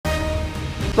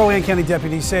Rowan County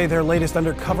deputies say their latest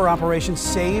undercover operation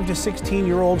saved a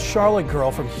 16-year-old Charlotte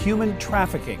girl from human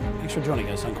trafficking. Thanks for joining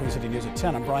us on Queen City News at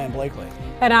 10. I'm Brian Blakely.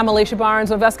 And I'm Alicia Barnes.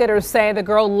 Investigators say the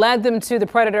girl led them to the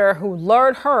predator who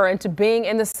lured her into being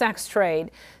in the sex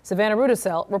trade. Savannah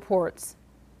Rudisell reports.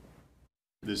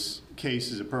 This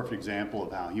case is a perfect example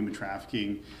of how human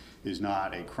trafficking is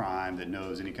not a crime that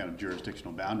knows any kind of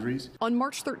jurisdictional boundaries. On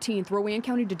March 13th, Rowan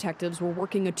County detectives were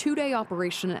working a two-day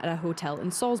operation at a hotel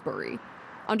in Salisbury.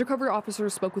 Undercover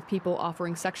officers spoke with people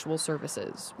offering sexual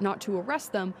services, not to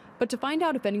arrest them, but to find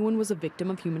out if anyone was a victim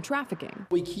of human trafficking.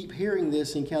 We keep hearing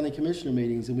this in county commissioner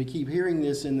meetings and we keep hearing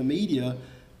this in the media,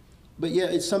 but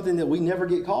yet it's something that we never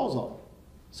get calls on.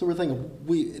 So we're thinking,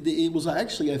 it was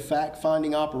actually a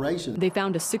fact-finding operation. They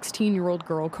found a 16-year-old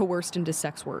girl coerced into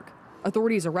sex work.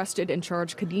 Authorities arrested and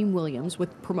charged Kadeem Williams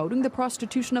with promoting the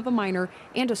prostitution of a minor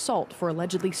and assault for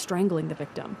allegedly strangling the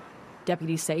victim.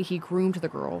 Deputies say he groomed the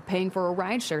girl, paying for a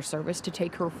rideshare service to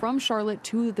take her from Charlotte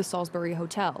to the Salisbury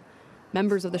hotel.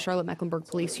 Members of the Charlotte-Mecklenburg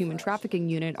Police Human Trafficking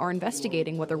Unit are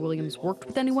investigating whether Williams worked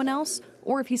with anyone else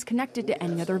or if he's connected to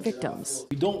any other victims.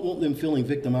 You don't want them feeling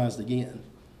victimized again.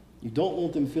 You don't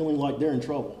want them feeling like they're in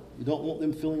trouble. You don't want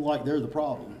them feeling like they're the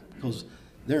problem, because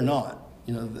they're not.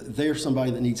 You know, they're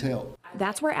somebody that needs help.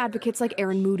 That's where advocates like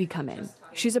Erin Moody come in.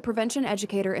 She's a prevention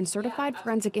educator and certified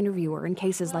forensic interviewer in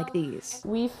cases like these.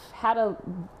 We've had a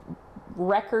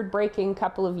record-breaking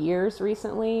couple of years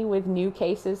recently with new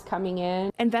cases coming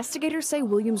in. Investigators say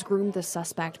Williams groomed the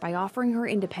suspect by offering her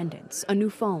independence, a new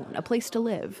phone, a place to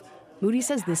live. Moody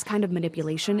says this kind of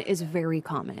manipulation is very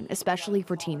common, especially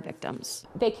for teen victims.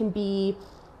 They can be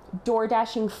door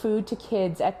dashing food to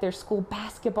kids at their school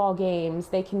basketball games.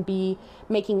 They can be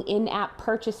making in-app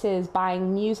purchases,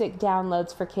 buying music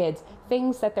downloads for kids,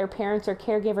 things that their parents or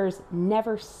caregivers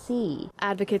never see.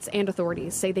 Advocates and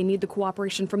authorities say they need the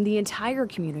cooperation from the entire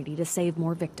community to save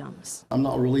more victims. I'm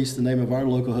not released the name of our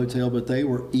local hotel, but they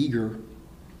were eager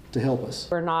to help us.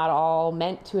 We're not all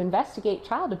meant to investigate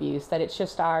child abuse, that it's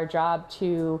just our job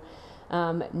to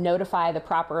notify the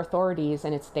proper authorities,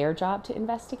 and it's their job to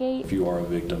investigate. If you are a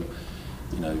victim,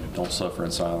 don't suffer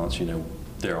in silence.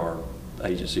 There are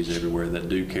agencies everywhere that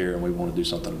do care, and we want to do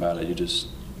something about it.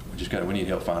 We need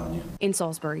help finding you. In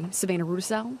Salisbury, Savannah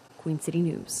Rudisell, Queen City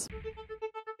News.